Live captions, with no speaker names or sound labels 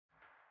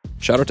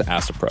Shout out to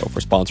Astapro for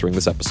sponsoring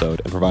this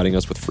episode and providing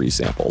us with free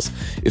samples.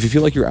 If you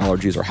feel like your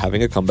allergies are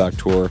having a comeback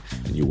tour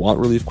and you want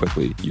relief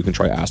quickly, you can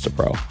try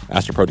Astapro.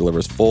 Astapro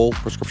delivers full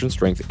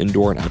prescription-strength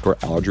indoor and outdoor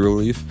allergy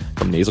relief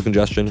from nasal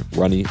congestion,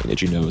 runny and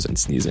itchy nose, and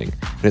sneezing.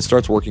 And it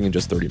starts working in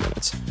just 30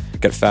 minutes.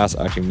 Get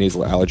fast-acting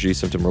nasal allergy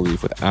symptom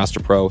relief with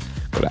Astapro.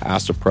 Go to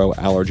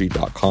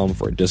astaproallergy.com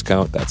for a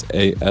discount. That's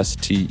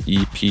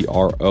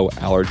ASTEPRO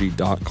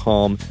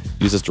allergy.com.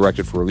 Use as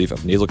directed for relief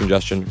of nasal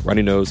congestion,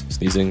 runny nose,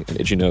 sneezing, and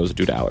itchy nose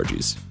due to allergies.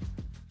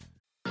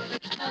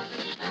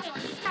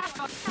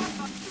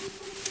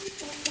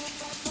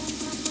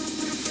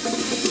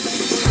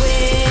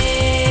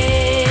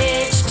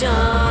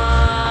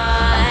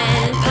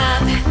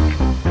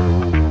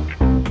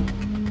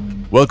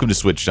 Welcome to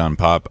Switched on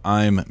Pop.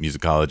 I'm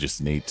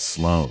musicologist Nate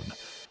Sloan.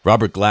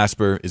 Robert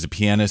Glasper is a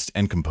pianist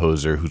and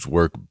composer whose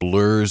work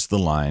blurs the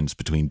lines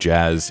between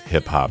jazz,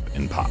 hip-hop,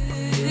 and pop.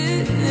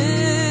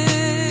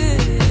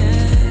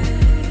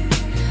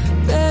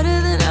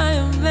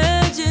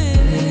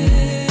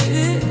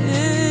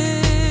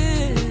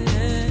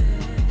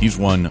 He's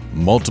won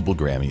multiple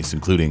Grammys,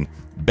 including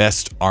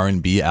Best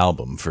R&B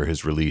Album for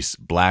his release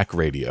Black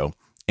Radio,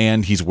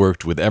 and he's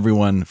worked with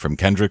everyone from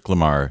Kendrick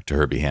Lamar to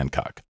Herbie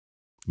Hancock.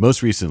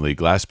 Most recently,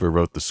 Glasper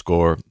wrote the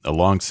score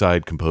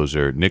alongside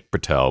composer Nick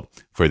Britell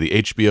for the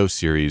HBO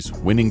series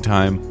Winning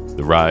Time: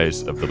 The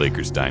Rise of the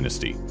Lakers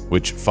Dynasty,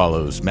 which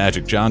follows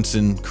Magic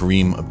Johnson,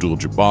 Kareem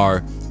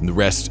Abdul-Jabbar, and the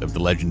rest of the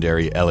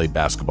legendary LA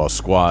basketball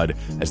squad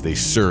as they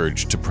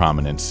surged to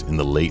prominence in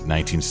the late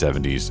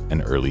 1970s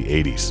and early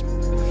 80s.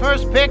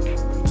 First pick,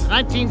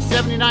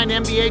 1979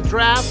 NBA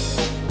draft,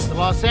 the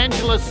Los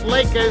Angeles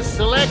Lakers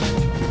select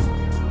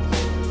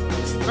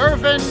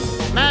Earvin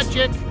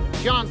Magic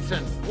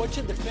Johnson. What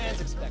should the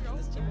fans expect?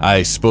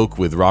 I spoke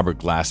with Robert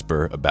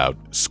Glasper about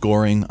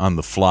scoring on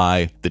the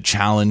fly, the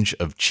challenge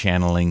of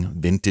channeling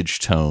vintage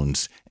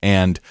tones,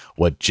 and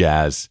what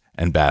jazz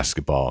and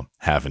basketball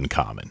have in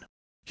common.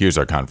 Here's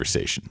our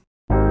conversation.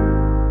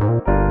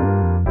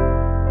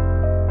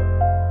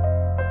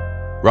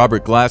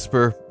 Robert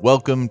Glasper,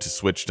 welcome to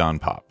Switched on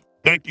Pop.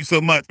 Thank you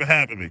so much for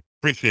having me.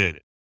 Appreciate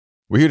it.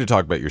 We're here to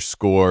talk about your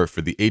score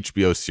for the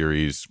HBO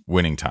series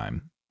Winning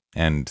Time.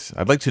 And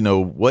I'd like to know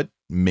what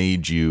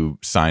made you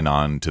sign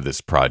on to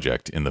this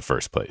project in the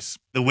first place.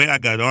 The way I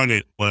got on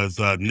it was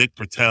Nick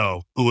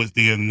Britell, who was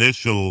the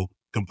initial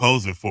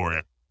composer for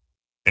it.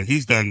 And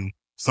he's done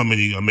so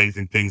many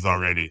amazing things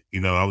already.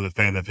 You know, I was a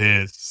fan of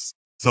his.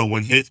 So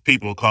when his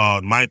people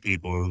called my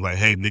people and was like,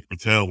 hey, Nick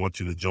Britell wants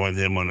you to join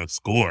him on a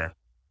score,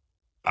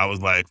 I was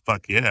like,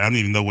 fuck yeah. I didn't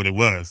even know what it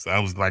was. I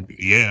was like,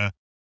 yeah.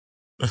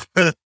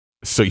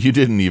 So you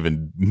didn't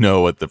even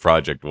know what the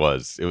project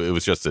was. It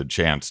was just a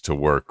chance to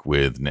work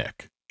with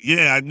Nick.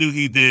 Yeah, I knew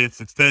he did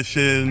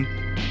Succession.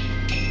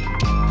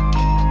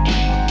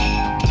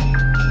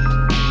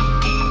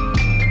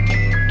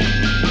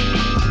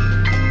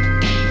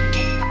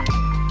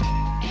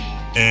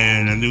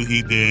 And I knew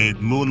he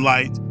did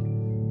Moonlight.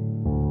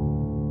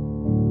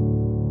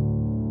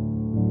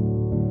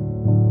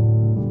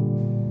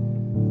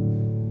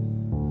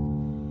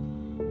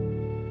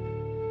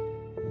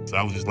 So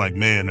I was just like,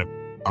 man,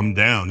 I'm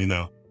down, you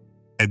know.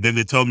 And then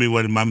they told me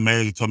my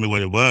manager told me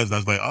what it was. I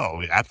was like,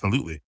 oh,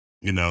 absolutely.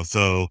 You know,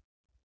 so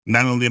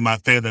not only am I a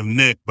fan of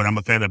Nick, but I'm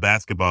a fan of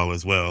basketball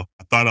as well.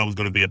 I thought I was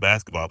going to be a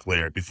basketball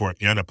player before a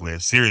piano player.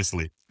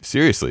 Seriously.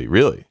 Seriously,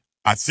 really?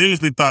 I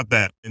seriously thought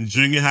that in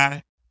junior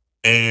high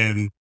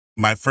and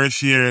my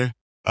first year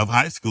of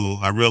high school,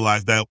 I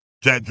realized that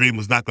dream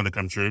was not going to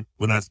come true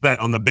when I sat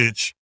on the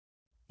bench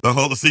the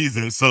whole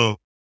season. So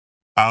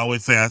I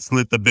always say I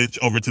slid the bench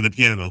over to the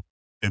piano,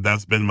 and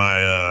that's been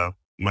my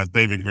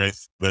saving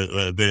grace. But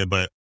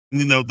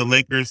you know, the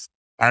Lakers.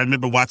 I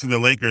remember watching the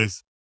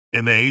Lakers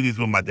in the 80s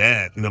with my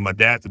dad. You know, my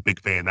dad's a big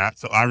fan.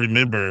 So I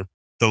remember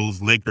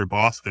those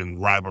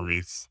Laker-Boston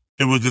rivalries.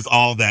 It was just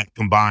all that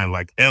combined,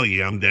 like, hell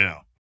yeah, I'm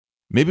down.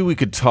 Maybe we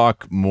could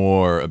talk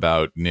more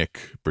about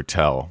Nick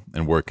Britell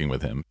and working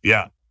with him.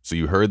 Yeah. So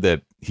you heard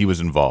that he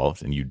was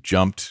involved and you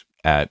jumped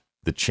at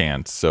the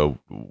chance. So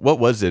what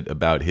was it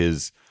about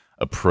his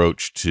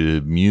approach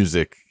to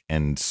music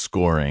and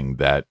scoring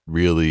that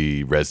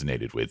really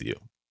resonated with you?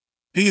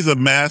 He's a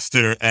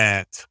master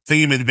at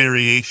theme and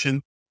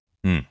variation.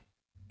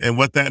 And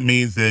what that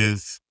means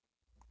is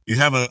you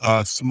have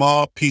a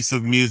small piece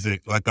of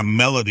music, like a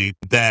melody,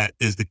 that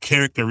is the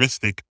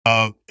characteristic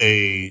of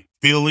a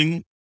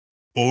feeling,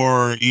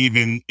 or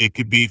even it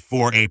could be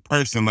for a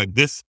person. Like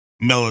this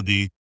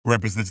melody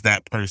represents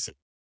that person.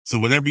 So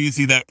whenever you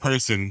see that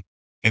person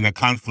in a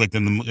conflict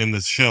in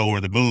the show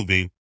or the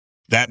movie,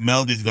 that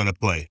melody is going to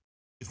play.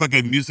 It's like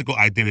a musical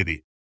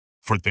identity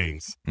for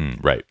things.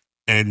 Right.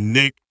 And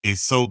Nick is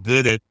so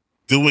good at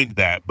doing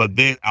that, but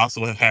then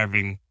also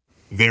having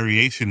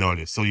variation on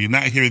it. So you're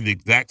not hearing the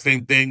exact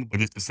same thing, but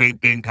it's the same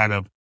thing kind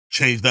of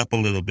changed up a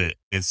little bit.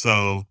 And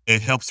so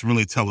it helps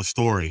really tell a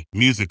story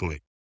musically.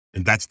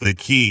 And that's the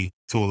key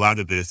to a lot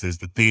of this, is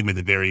the theme and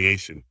the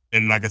variation.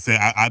 And like I said,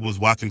 I was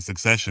watching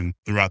Succession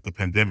throughout the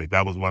pandemic.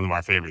 That was one of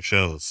my favorite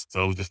shows.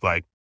 So it was just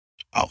like,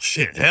 oh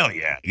shit, hell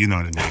yeah. You know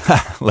what I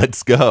mean?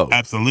 Let's go.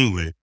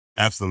 Absolutely.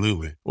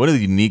 Absolutely. One of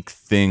the unique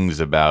things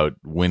about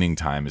Winning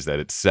Time is that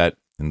it's set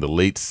in the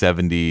late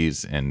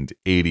 70s and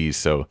 80s.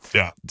 So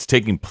Yeah. it's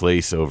taking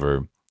place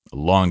over a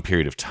long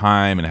period of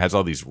time and it has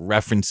all these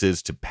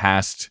references to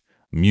past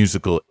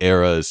musical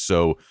eras.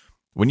 So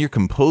when you're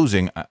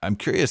composing, I'm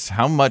curious,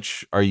 how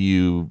much are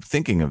you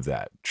thinking of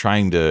that?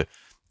 Trying to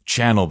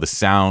channel the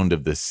sound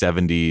of the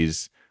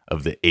 70s,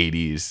 of the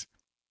 80s,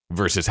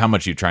 versus how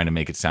much you're trying to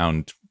make it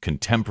sound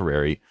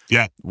contemporary.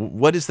 Yeah.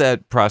 What is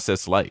that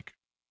process like?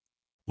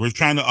 We're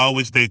trying to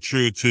always stay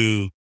true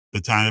to the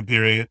time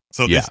period.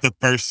 So Yeah. it's the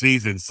first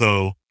season.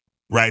 So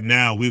right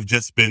now we've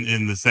just been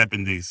in the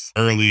 70s,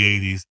 early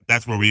 80s.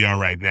 That's where we are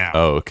right now.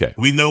 Oh, okay.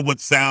 We know what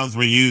sounds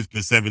were used in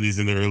the 70s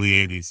and the early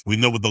 80s. We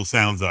know what those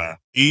sounds are,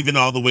 even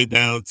all the way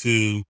down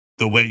to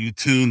the way you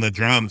tune the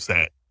drum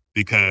set,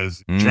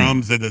 because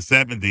drums in the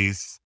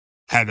 70s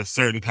had a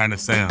certain kind of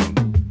sound.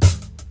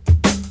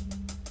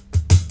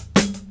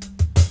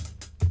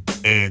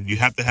 And you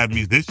have to have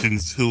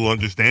musicians who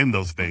understand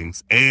those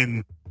things.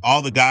 And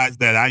all the guys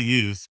that I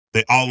use,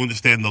 they all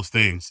understand those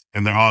things.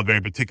 And they're all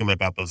very particular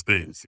about those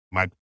things.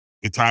 My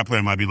guitar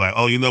player might be like,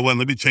 oh, you know what?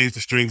 Let me change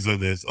the strings on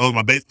this. Oh,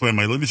 my bass player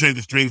might, let me change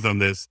the strings on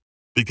this.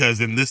 Because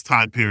in this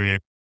time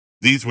period,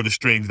 these were the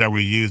strings that were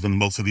used in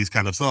most of these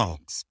kind of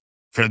songs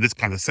for this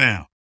kind of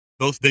sound.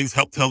 Those things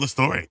help tell the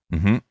story.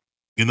 Mm-hmm.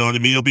 You know what I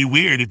mean? It'll be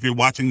weird if you're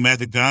watching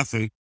Magic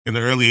Johnson in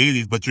the early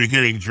 80s, but you're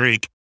hearing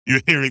Drake.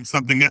 You're hearing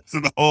something else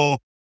in the whole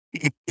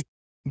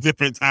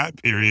different time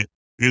period.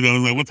 You know,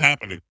 like, what's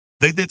happening?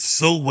 They did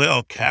so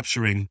well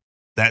capturing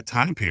that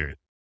time period.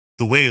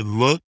 The way it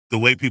looked, the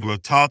way people are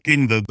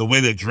talking, the way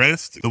they're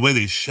dressed, the way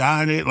they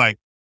shine it. Like,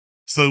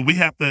 so we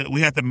have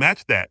to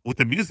match that with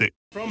the music.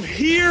 From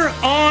here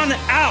on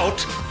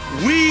out,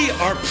 we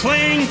are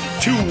playing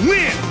to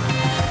win.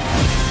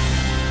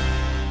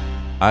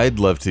 I'd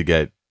love to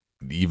get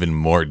even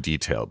more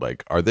detailed.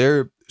 Like, are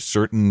there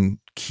certain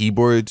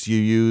keyboards you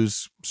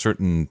use,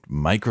 certain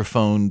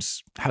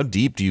microphones? How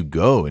deep do you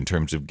go in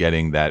terms of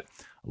getting that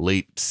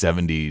late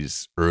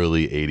 70s,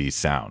 early 80s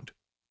sound?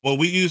 Well,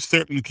 we use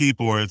certain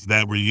keyboards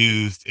that were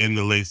used in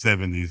the late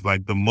 70s,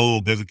 like the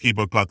Moog. There's a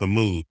keyboard called the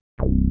Moog.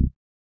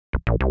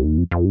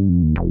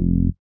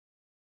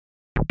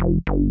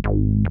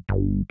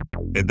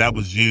 And that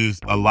was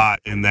used a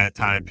lot in that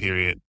time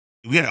period.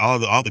 We had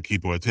all the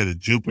keyboards. We had a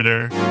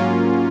Jupiter.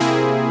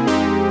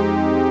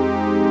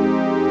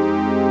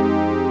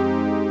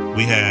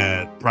 We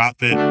had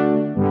Prophet.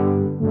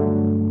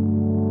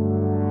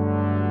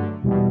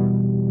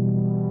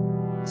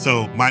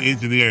 So my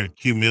engineer,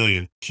 Q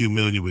Million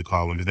we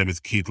call him. His name is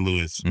Keith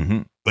Lewis.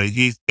 Mm-hmm. But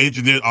he's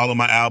engineered all of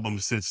my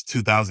albums since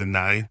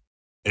 2009.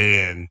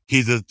 And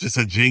he's just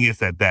a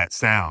genius at that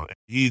sound.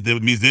 He's a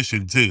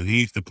musician too.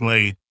 He used to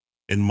play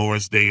in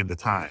Morris Day and the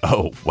Time.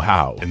 Oh,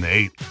 wow. In the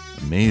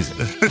 80s.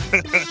 Amazing.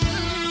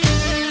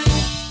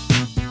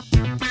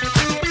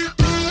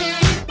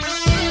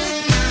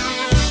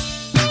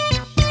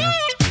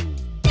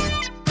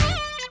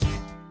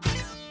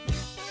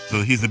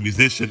 So he's a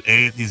musician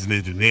and he's an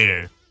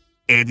engineer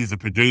and he's a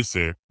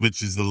producer,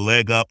 which is a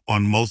leg up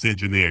on most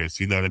engineers,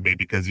 you know what I mean?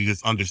 Because he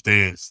just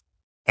understands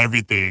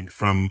everything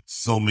from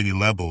so many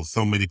levels,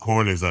 so many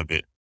corners of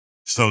it.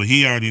 So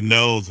he already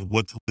knows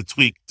what to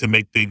tweak to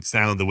make things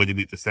sound the way they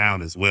need to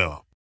sound as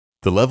well.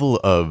 The level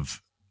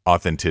of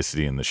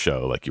authenticity in the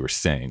show, like you were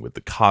saying, with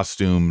the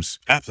costumes,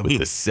 Absolutely.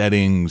 with the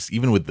settings,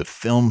 even with the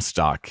film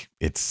stock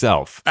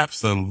itself.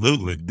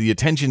 Absolutely. The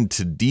attention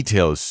to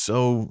detail is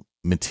so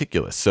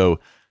meticulous. So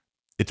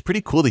it's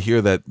pretty cool to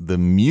hear that the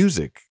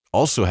music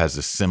also has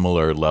a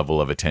similar level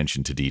of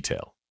attention to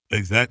detail.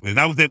 Exactly. And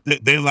that was it.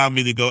 They allowed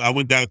me to go. I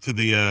went down to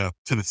the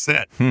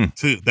set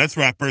too. That's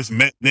where I first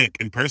met Nick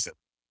in person,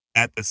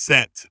 at the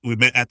set. We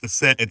met at the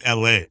set in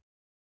LA.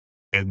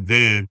 And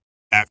then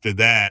after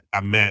that,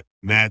 I met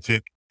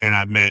Magic and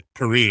I met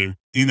Kareem,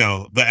 you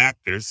know, the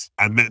actors.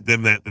 I met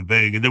them at the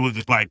thing and it was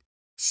just like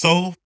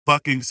so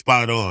fucking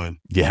spot on.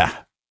 Yeah.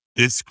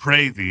 It's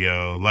crazy,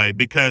 yo. Like,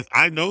 because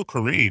I know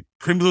Kareem.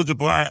 Kareem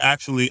Abdul-Jabbar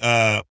actually,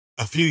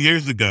 a few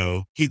years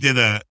ago, he did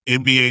a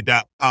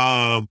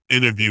NBA.com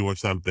interview or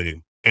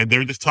something. And they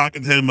were just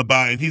talking to him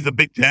about, and he's a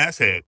big jazz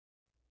head.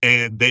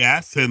 And they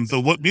asked him, so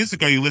what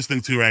music are you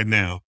listening to right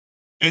now?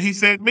 And he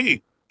said,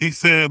 me. He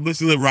said, I'm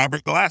listening to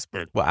Robert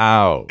Glasper.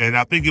 Wow. And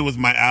I think it was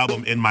my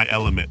album, In My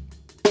Element.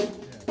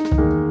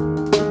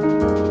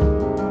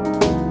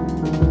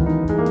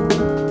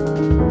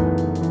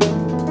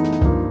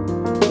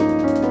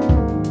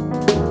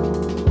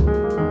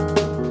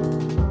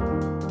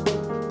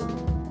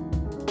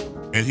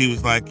 And he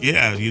was like,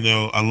 yeah, you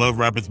know, I love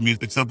Robert's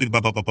music, something blah,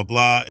 blah, blah, blah,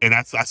 blah. And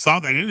I saw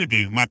that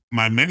interview. My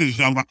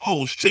manager, I'm like,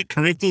 oh shit,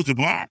 Kareem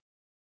Abdul-Jabbar.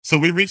 So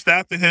we reached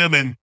out to him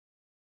and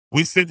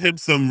we sent him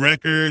some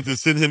records and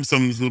sent him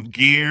some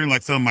gear,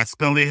 like some of my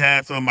Scully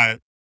hats, some of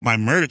my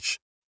merch.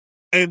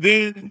 And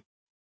then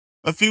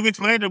a few weeks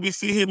later, we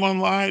see him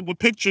online with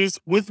pictures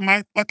with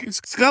my fucking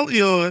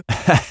Scully on.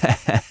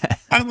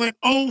 I'm like,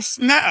 oh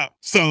snap.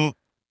 So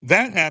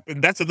that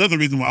happened. That's another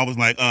reason why I was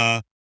like,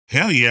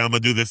 hell yeah, I'm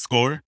going to do this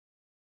score.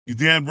 You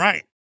damn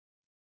right.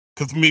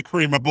 Because me and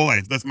Kareem, my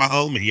boys, that's my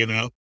homie, you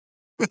know?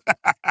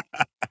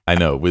 I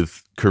know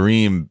with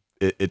Kareem,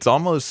 it's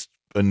almost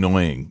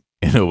annoying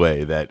in a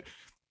way that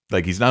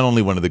like he's not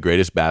only one of the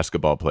greatest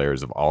basketball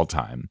players of all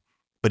time,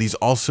 but he's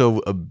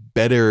also a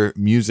better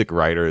music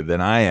writer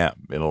than I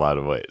am in a lot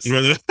of ways.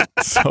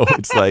 So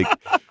it's like,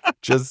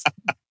 just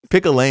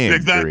pick a lane.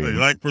 Exactly, Kareem.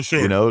 like for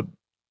sure. You know,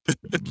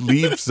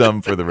 leave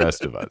some for the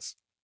rest of us.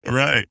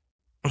 Right.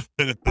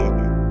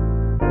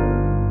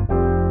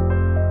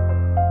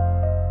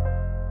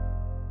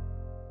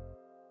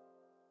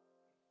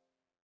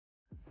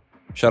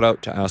 Shout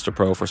out to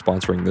Astapro for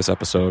sponsoring this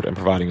episode and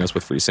providing us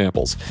with free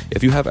samples.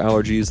 If you have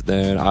allergies,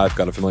 then I've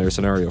got a familiar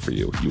scenario for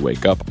you. You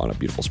wake up on a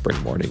beautiful spring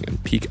morning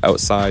and peek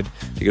outside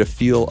to get a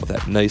feel of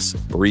that nice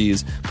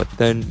breeze, but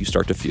then you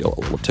start to feel a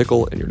little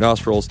tickle in your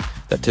nostrils.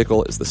 That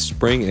tickle is the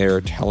spring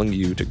air telling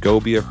you to go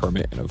be a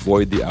hermit and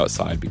avoid the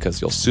outside because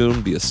you'll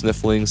soon be a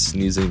sniffling,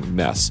 sneezing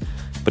mess.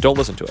 But don't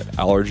listen to it.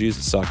 Allergies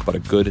suck, but a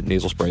good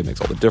nasal spray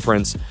makes all the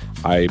difference.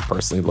 I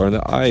personally learned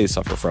that I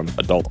suffer from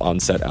adult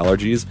onset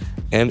allergies,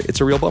 and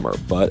it's a real bummer,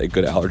 but a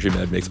good allergy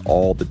med makes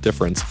all the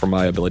difference for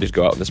my ability to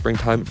go out in the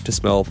springtime to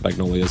smell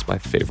magnolias, my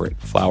favorite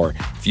flower.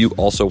 If you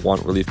also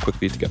want relief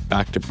quickly to get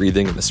back to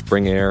breathing in the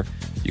spring air,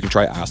 you can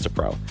try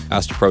Astapro.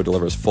 Astapro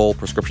delivers full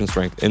prescription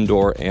strength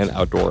indoor and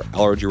outdoor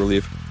allergy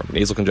relief from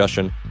nasal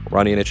congestion,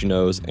 runny and itchy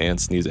nose, and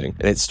sneezing,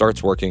 and it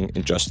starts working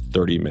in just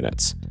 30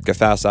 minutes. Get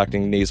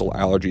fast-acting nasal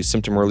allergy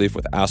symptom relief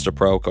with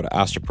Astapro. Go to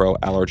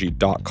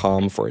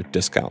astaproallergy.com for a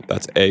discount.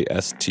 That's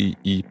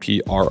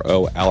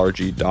ASTEPRO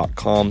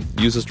allergy.com.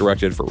 Use as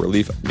directed for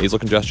relief of nasal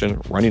congestion,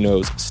 runny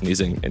nose,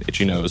 sneezing, and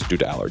itchy nose due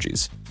to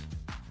allergies.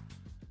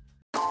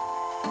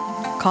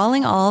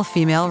 Calling all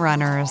female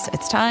runners,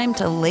 it's time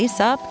to lace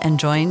up and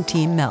join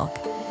Team Milk.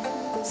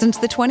 Since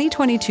the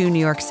 2022 New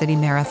York City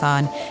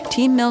Marathon,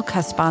 Team Milk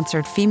has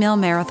sponsored female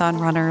marathon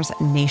runners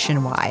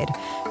nationwide,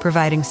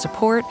 providing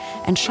support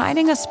and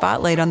shining a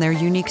spotlight on their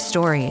unique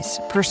stories,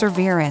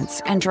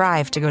 perseverance, and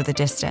drive to go the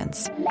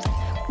distance.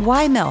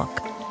 Why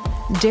milk?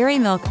 Dairy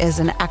milk is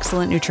an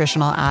excellent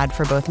nutritional add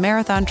for both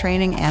marathon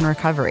training and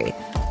recovery.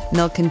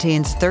 Milk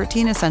contains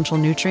 13 essential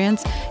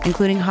nutrients,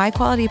 including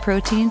high-quality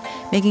protein,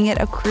 making it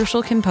a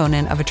crucial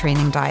component of a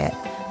training diet.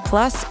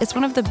 Plus, it's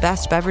one of the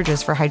best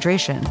beverages for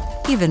hydration,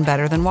 even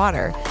better than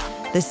water.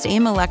 The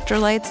same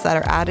electrolytes that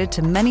are added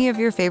to many of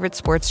your favorite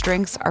sports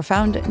drinks are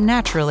found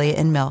naturally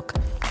in milk.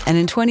 And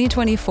in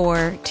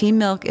 2024, Team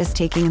Milk is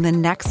taking the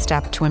next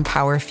step to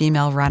empower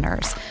female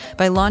runners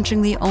by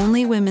launching the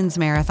only women's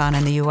marathon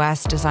in the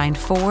U.S. designed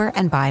for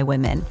and by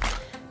women.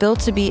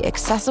 Built to be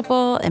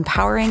accessible,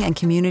 empowering, and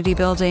community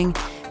building,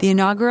 the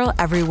inaugural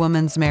Every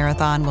Woman's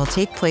Marathon will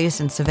take place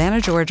in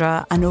Savannah,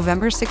 Georgia on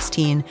November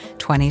 16,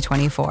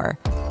 2024.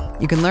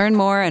 You can learn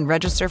more and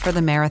register for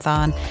the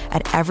marathon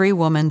at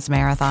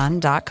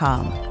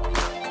everywomansmarathon.com.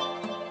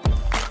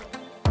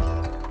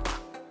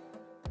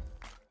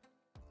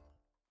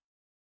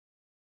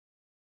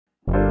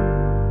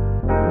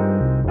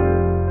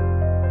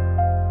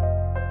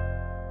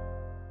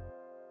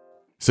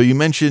 So you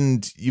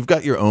mentioned you've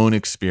got your own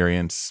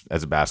experience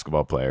as a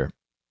basketball player,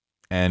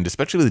 and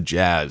especially with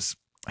jazz,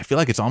 I feel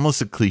like it's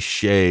almost a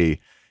cliche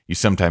you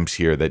sometimes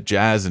hear that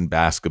jazz and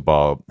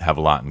basketball have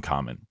a lot in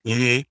common.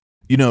 Mm-hmm.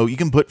 You know, you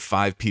can put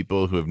 5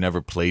 people who have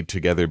never played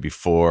together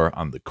before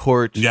on the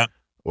court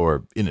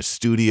or in a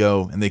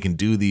studio, and they can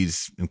do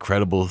these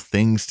incredible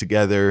things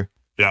together,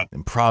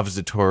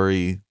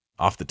 improvisatory,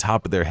 off the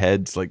top of their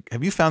heads. Like,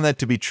 have you found that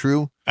to be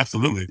true?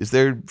 Absolutely. Is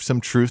there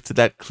some truth to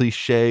that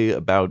cliche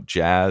about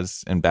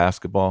jazz and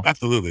basketball?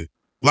 Absolutely.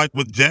 Like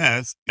with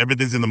jazz,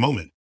 everything's in the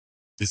moment.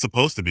 It's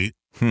supposed to be.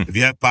 If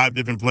you have 5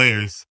 different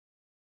players,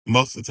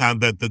 most of the time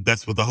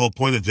that's what the whole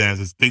point of jazz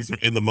is. Things are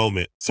in the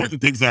moment. Certain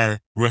things are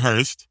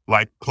rehearsed,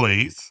 like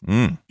plays.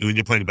 When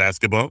you're playing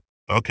basketball,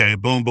 okay,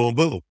 boom, boom,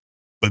 boom.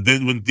 But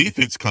then when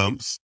defense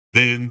comes,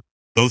 then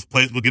those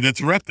plays will get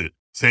interrupted.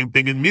 Same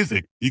thing in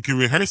music. You can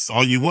rehearse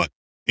all you want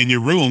in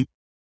your room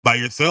by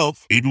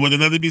yourself, even with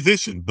another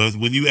musician. But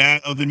when you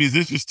add other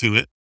musicians to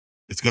it,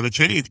 it's going to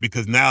change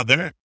because now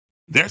they're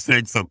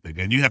saying something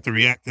and you have to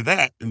react to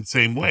that in the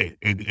same way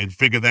and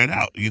figure that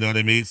out. You know what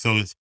I mean? So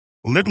it's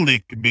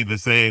literally could be the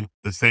same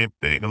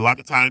thing. A lot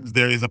of times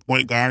there is a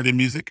point guard in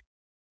music.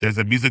 There's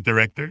a music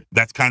director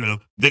that's kind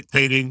of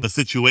dictating the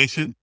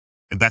situation,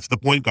 and that's the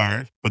point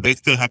guard, but they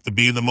still have to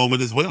be in the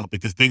moment as well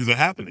because things are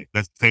happening.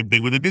 That's the same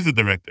thing with the music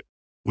director.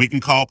 We can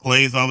call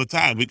plays all the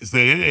time. We can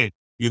say, hey,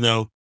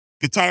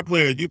 guitar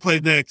player, you play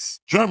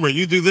next. Drummer,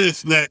 you do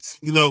this next.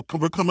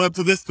 We're coming up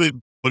to this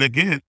thing. But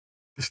again,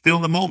 it's still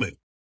in the moment.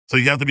 So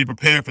you have to be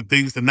prepared for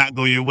things to not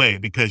go your way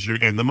because you're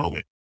in the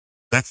moment.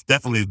 That's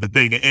definitely the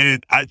thing.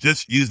 And I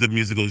just used the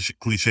musical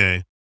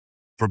cliche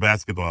for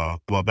basketball.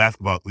 Well,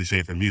 basketball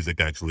cliche for music,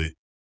 actually.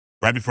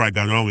 Right before I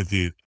got on with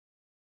you,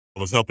 I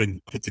was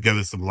helping put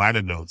together some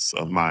liner notes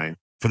of mine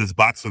for this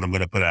box that I'm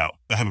going to put out.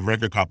 I have a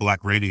record called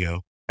Black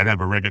Radio, and I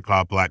have a record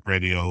called Black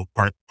Radio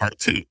Part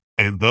 2.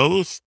 And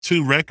those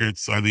 2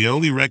 records are the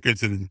only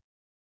records in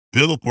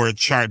Billboard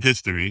chart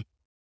history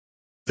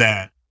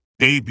that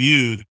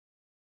debuted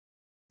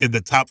in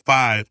the top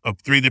 5 of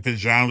 3 different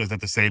genres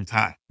at the same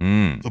time.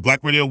 So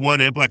Black Radio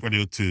 1 and Black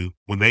Radio 2,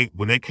 when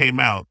they came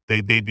out,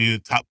 they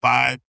debuted top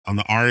 5 on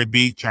the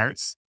R&B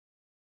charts,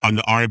 on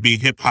the R&B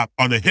hip hop,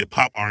 on the hip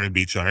hop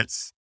R&B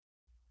charts,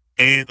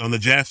 and on the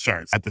jazz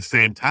charts at the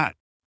same time.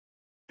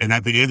 And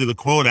at the end of the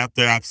quote,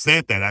 after I've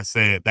said that, I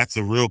said, that's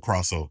a real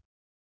crossover.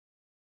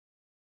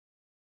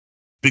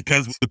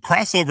 Because the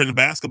crossover in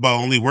basketball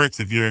only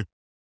works if you're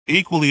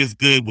equally as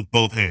good with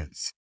both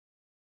hands.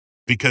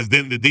 Because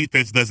then the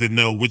defense doesn't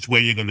know which way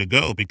you're going to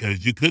go,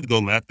 because you could go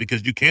left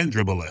because you can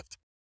dribble left.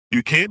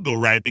 You can go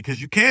right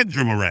because you can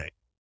dribble right.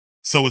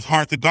 So it's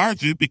hard to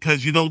guard you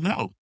because you don't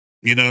know.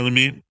 You know what I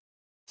mean?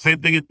 Same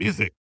thing in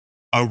music.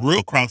 A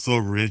real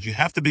crossover is you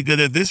have to be good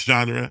at this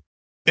genre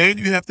and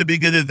you have to be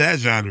good at that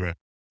genre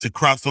to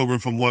cross over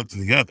from one to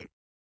the other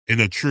in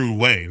a true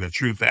way, in a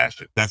true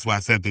fashion. That's why I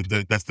said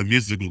that's the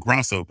musical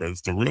crossover.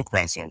 It's the real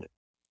crossover.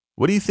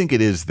 What do you think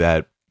it is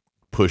that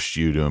pushed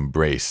you to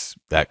embrace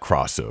that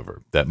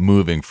crossover, that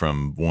moving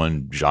from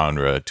one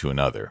genre to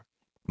another?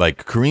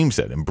 Like Kareem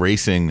said,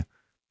 embracing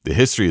the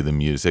history of the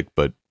music,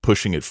 but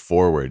pushing it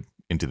forward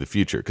into the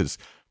future. Because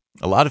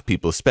a lot of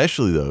people,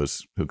 especially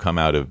those who come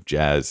out of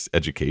jazz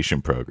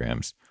education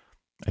programs,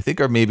 I think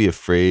are maybe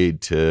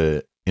afraid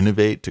to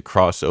innovate, to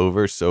cross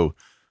over. So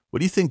what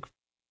do you think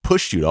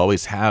pushed you to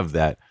always have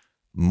that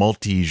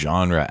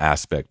multi-genre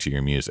aspect to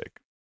your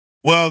music?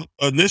 Well,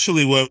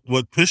 initially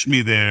what pushed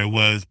me there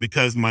was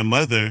because my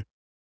mother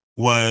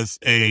was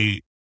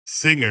a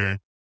singer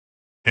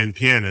and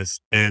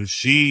pianist, and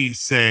she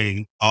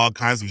sang all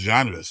kinds of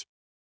genres.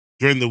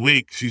 During the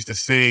week, she used to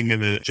sing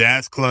in a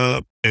jazz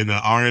club, in an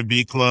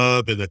R&B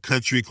club, in a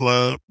country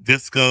club,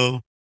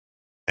 disco,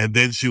 and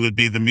then she would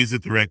be the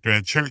music director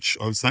at church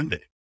on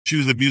Sunday. She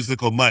was a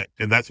musical mutt,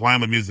 and that's why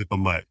I'm a musical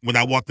mutt. When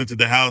I walked into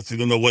the house, you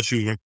don't know what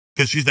she was,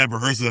 because she's had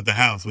rehearsals at the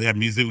house. We had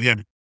music, we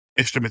had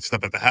instrument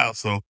stuff at the house,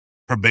 so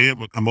her band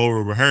would come over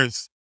and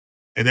rehearse,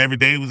 and every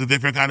day was a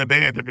different kind of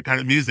band, different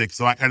kind of music.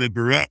 So I kind of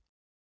grew up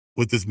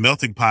with this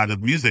melting pot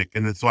of music,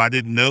 and so I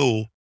didn't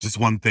know just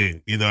one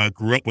thing. You know, I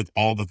grew up with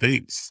all the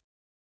things.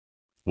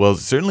 Well,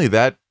 certainly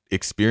that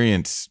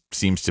experience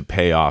seems to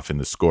pay off in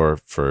the score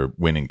for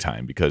Winning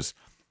Time, because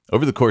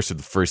over the course of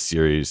the first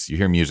series, you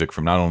hear music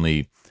from not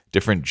only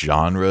different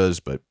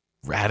genres, but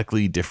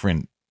radically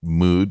different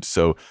moods.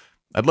 So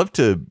I'd love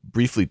to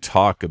briefly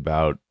talk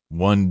about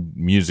one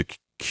music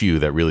cue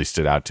that really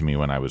stood out to me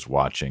when I was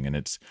watching, and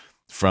it's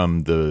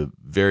from the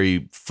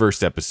very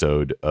first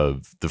episode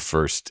of the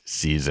first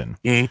season.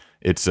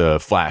 It's a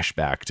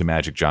flashback to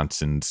Magic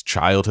Johnson's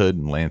childhood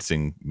in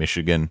Lansing,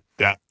 Michigan.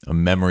 Yeah. A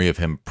memory of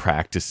him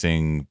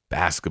practicing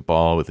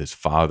basketball with his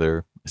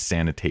father, a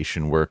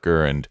sanitation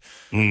worker, and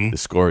the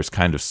score is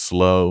kind of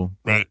slow,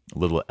 right, a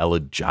little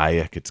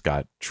elegiac. It's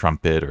got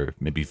trumpet or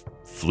maybe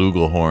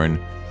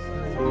flugelhorn.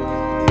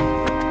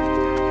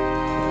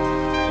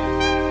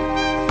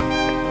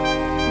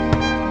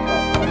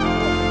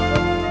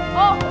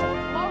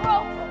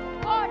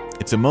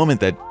 It's a moment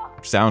that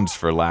sounds,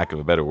 for lack of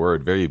a better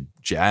word, very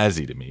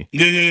jazzy to me.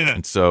 Yeah.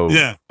 And so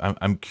yeah.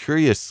 I'm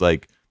curious,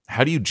 like,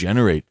 how do you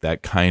generate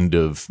that kind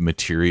of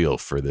material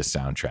for this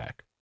soundtrack?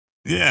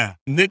 Yeah.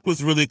 Nick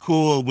was really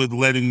cool with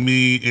letting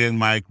me in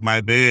my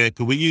band.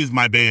 Cause we use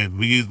my band.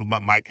 We use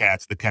my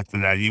cats, the cats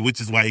that I use,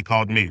 which is why he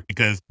called me,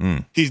 because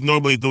he's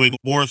normally doing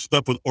more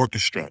stuff with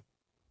orchestra,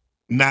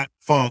 not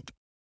funk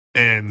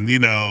and, you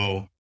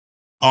know,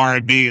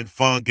 R&B and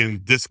funk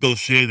and disco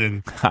shit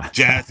and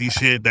jazzy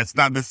shit. That's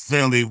not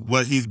necessarily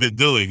what he's been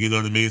doing. You know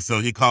what I mean?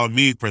 So he called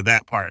me for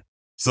that part.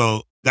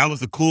 So that was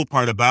the cool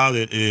part about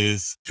it,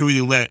 is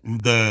truly let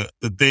the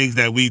things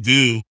that we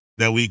do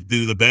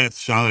the best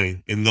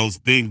shine in those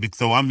things.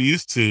 So I'm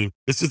used to,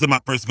 this isn't my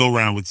first go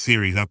around with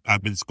series.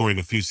 I've been scoring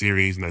a few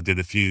series and I did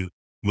a few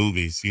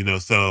movies, you know,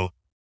 so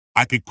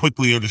I could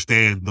quickly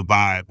understand the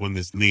vibe when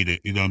it's needed.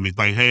 You know what I mean? It's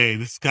like, hey,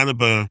 this is kind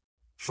of a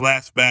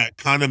flashback,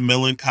 kind of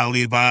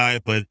melancholy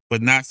vibe,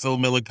 but not so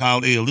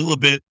melancholy, a little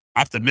bit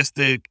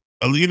optimistic,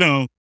 you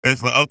know.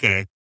 It's like,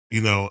 okay,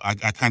 you know, I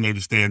kind of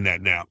understand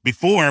that now.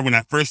 Before, when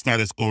I first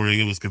started scoring,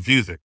 it was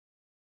confusing,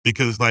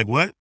 because it's like,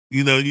 what?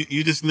 You know,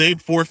 you just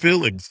named 4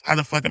 feelings. How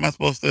the fuck am I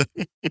supposed to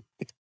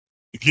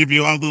give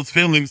you all those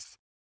feelings?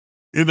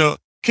 You know,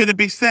 can it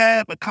be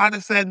sad, but kind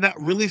of sad, not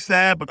really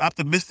sad, but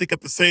optimistic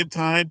at the same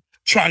time?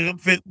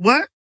 Triumphant?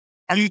 What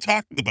are you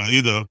talking about?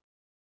 You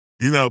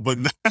know, but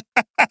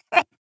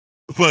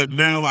but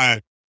now I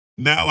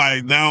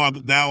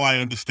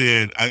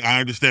understand. I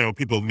understand what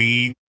people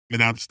mean,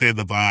 and I understand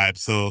the vibe.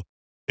 So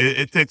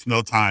it takes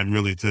no time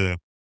really to,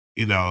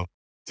 you know,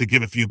 to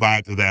give a few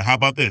vibes to that. How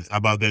about this? How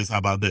about this? How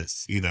about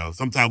this? You know,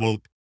 sometimes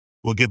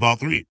we'll give all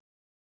 3.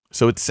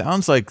 So it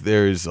sounds like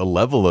there's a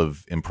level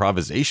of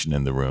improvisation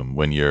in the room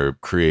when you're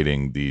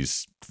creating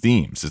these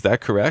themes. Is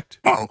that correct?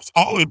 Oh, it's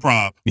all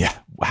improv. Yeah.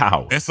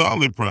 Wow. It's all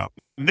improv.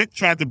 Nick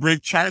tried to bring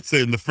charts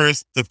in the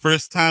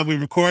first time we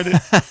recorded.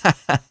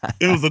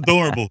 It was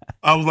adorable.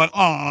 I was like,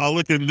 oh,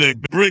 look at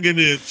Nick bringing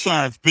in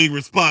charts, being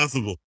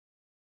responsible,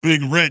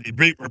 being ready,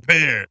 being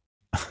prepared.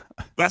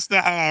 That's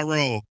not how I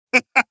roll.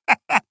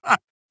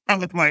 I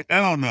was like,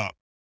 hell no.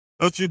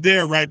 Don't you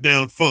dare write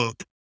down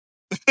funk.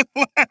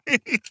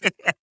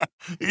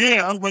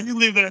 Yeah, I was like, you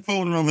leave that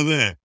phone over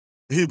there.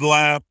 He'd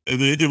laugh,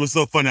 and it was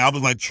so funny. I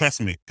was like,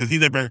 trust me, because he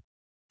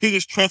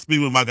just trusts me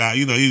with my guy.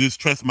 You know, he just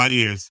trusts my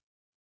ears.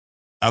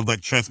 I was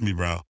like, trust me,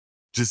 bro.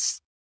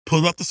 Just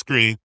pull up the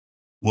screen.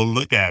 We'll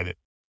look at it.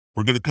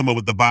 We're going to come up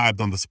with the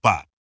vibes on the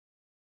spot.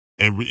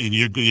 And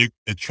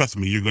trust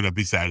me, you're going to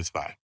be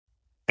satisfied.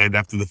 And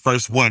after the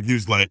first one, he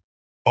was like,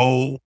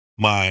 oh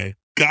my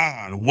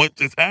God, what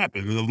just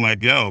happened? And I'm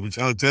like, yo, I'm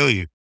trying to tell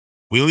you,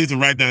 we don't need to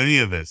write down any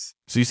of this.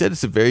 So you said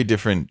it's a very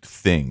different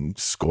thing,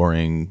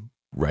 scoring,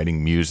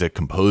 writing music,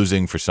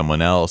 composing for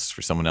someone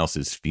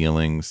else's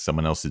feelings,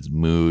 someone else's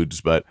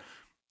moods. But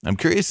I'm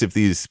curious if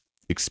these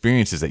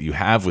experiences that you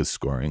have with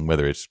scoring,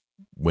 whether it's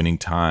Winning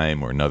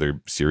Time or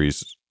another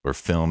series or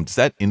film, does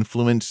that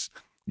influence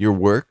your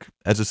work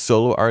as a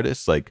solo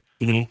artist? Like,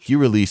 you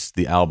released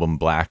the album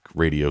Black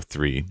Radio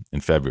 3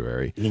 in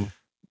February.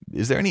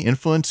 Is there any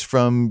influence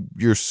from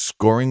your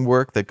scoring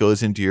work that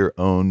goes into your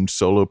own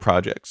solo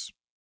projects?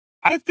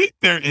 I think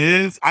there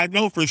is. I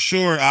know for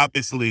sure,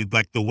 obviously,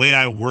 like the way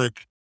I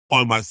work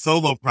on my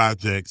solo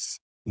projects,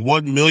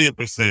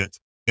 1,000,000%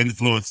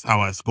 influenced how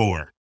I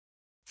score,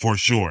 for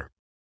sure.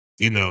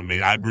 You know what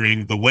I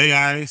mean? The way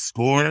I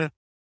score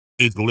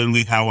is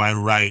literally how I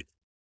write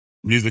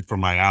music for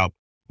my album.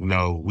 You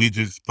know, we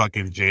just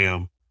fucking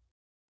jam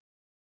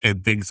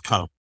and things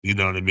come. You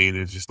know what I mean?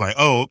 It's just like,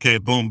 oh, okay,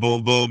 boom,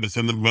 boom, boom. It's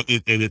in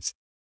the, and it's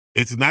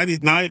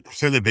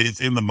 99% of it. It's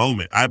in the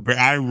moment.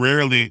 I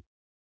rarely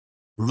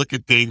look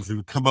at things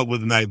and come up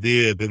with an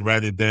idea, then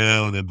write it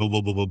down, and boom,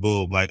 boom, boom, boom,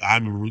 boom. Like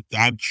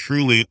I'm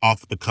truly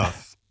off the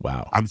cuff.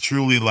 Wow. I'm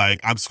truly like,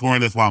 I'm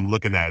scoring this while I'm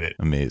looking at it.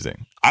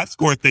 Amazing. I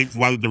score things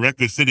while the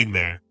director's sitting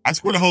there. I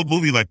scored a whole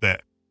movie like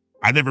that.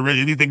 I never read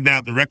anything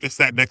down. The director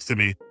sat next to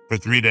me for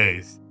 3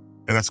 days,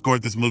 and I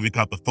scored this movie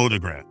called The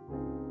Photograph.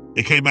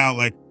 It came out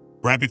like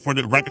right before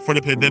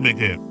the pandemic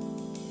hit.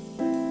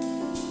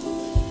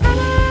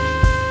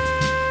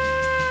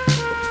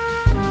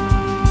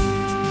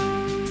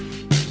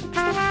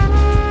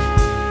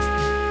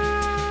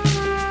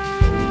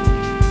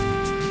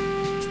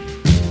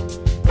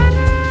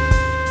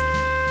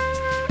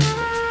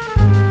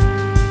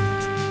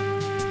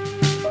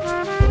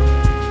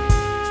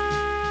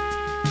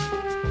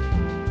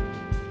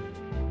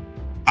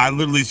 I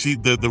literally,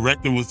 the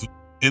director was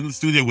in the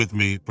studio with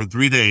me for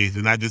 3 days,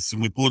 and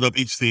we pulled up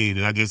each scene,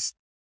 and I just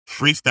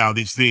freestyled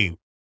each scene.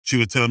 She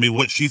would tell me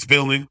what she's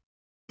feeling,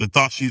 the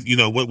thought she's,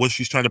 what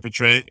she's trying to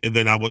portray, and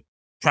then I would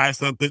try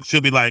something.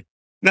 She'll be like,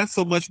 not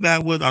so much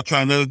that one. I'll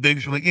try another thing.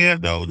 She's like, yeah,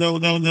 no.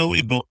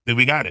 Then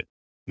we got it.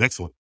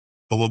 Next one.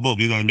 Boom, boom, boom.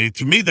 You know what I mean?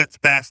 To me, that's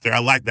faster. I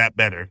like that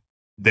better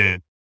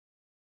than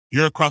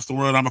you're across the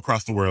world, I'm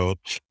across the world,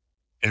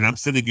 and I'm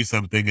sending you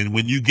something, and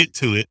when you get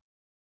to it,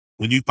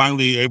 when you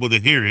finally are able to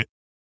hear it,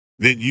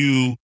 then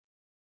you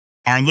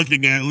are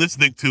listening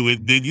to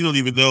it, then you don't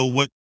even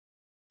know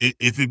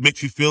if it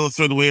makes you feel a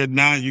certain way or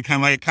not. You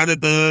kind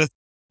of does,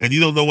 and you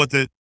don't know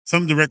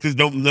some directors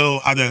don't know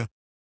how to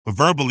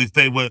verbally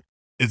say what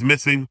is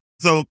missing.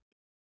 So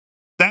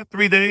that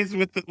 3 days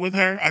with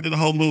her, I did a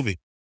whole movie.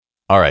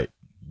 All right.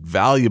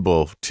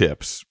 Valuable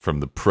tips from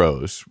the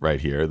pros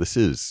right here. This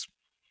is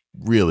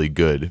really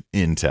good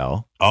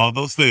intel. All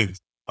those things.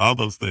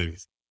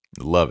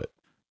 Love it.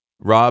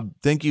 Rob,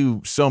 thank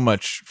you so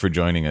much for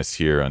joining us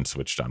here on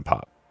Switched on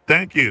Pop.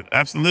 Thank you.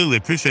 Absolutely.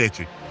 Appreciate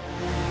you.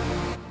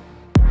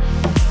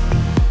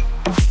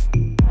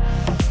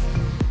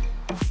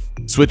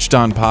 Switched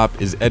on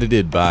Pop is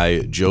edited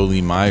by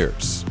Jolie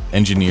Myers,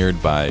 engineered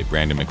by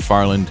Brandon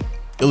McFarland,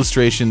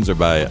 illustrations are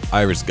by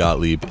Iris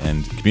Gottlieb,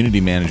 and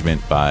community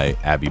management by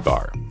Abby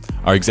Barr.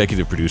 Our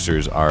executive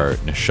producers are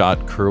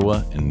Nishat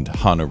Kurwa and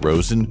Hannah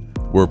Rosen.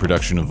 We're a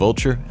production of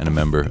Vulture and a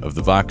member of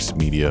the Vox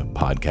Media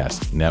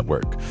Podcast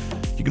Network.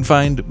 You can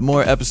find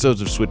more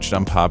episodes of Switched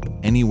on Pop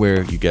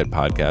anywhere you get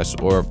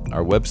podcasts or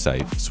our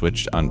website,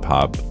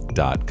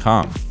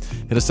 switchedonpop.com.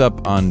 Hit us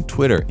up on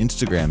Twitter,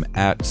 Instagram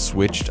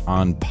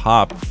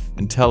 @SwitchedOnPop,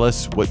 and tell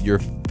us what your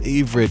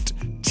favorite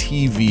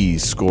TV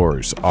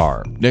scores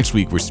are. Next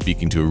week, we're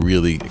speaking to a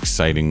really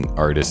exciting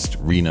artist,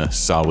 Rina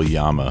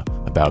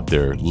Sawayama, about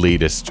their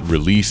latest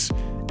release.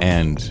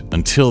 And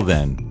until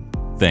then,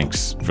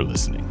 thanks for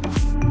listening.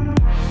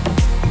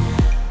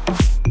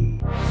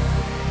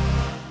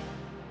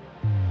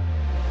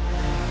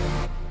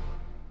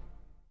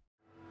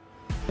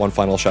 One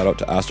final shout out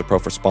to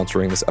Astapro for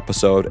sponsoring this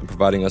episode and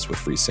providing us with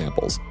free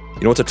samples.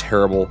 You know what's a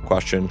terrible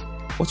question?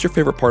 What's your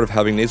favorite part of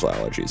having nasal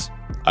allergies?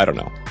 I don't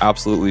know.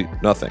 Absolutely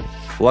nothing.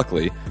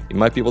 Luckily, you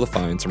might be able to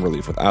find some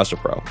relief with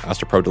Astapro.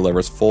 Astapro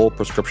delivers full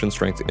prescription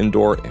strength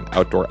indoor and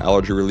outdoor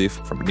allergy relief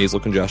from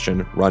nasal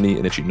congestion, runny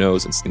and itchy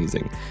nose, and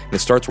sneezing. And it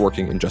starts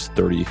working in just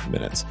 30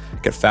 minutes.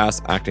 Get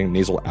fast acting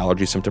nasal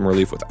allergy symptom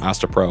relief with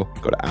Astapro.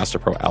 Go to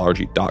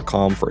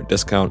astaproallergy.com for a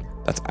discount.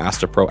 That's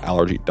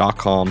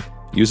astaproallergy.com.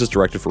 Use as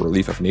directed for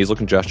relief of nasal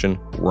congestion,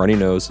 runny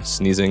nose,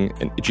 sneezing,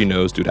 and itchy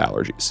nose due to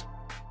allergies.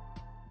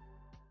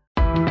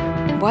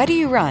 Why do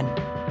you run?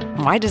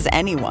 Why does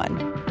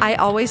anyone? I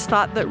always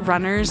thought that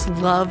runners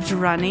loved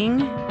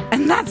running,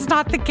 and that's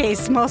not the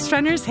case. Most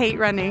runners hate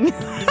running,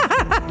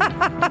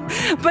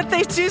 but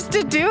they choose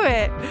to do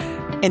it.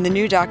 In the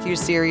new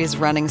docuseries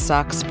Running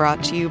Sucks,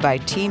 brought to you by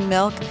Team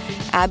Milk,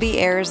 Abby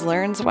Ayers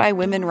learns why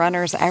women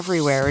runners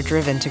everywhere are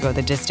driven to go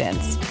the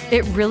distance.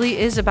 It really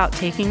is about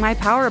taking my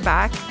power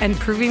back and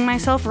proving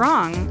myself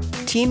wrong.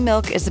 Team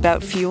Milk is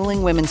about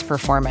fueling women's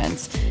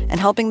performance and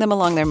helping them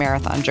along their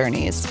marathon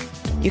journeys.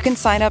 You can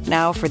sign up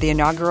now for the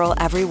inaugural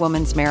Every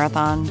Woman's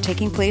Marathon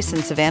taking place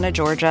in Savannah,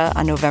 Georgia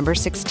on November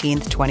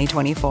 16th,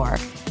 2024.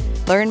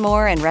 Learn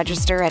more and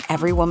register at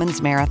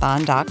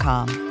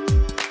everywomansmarathon.com.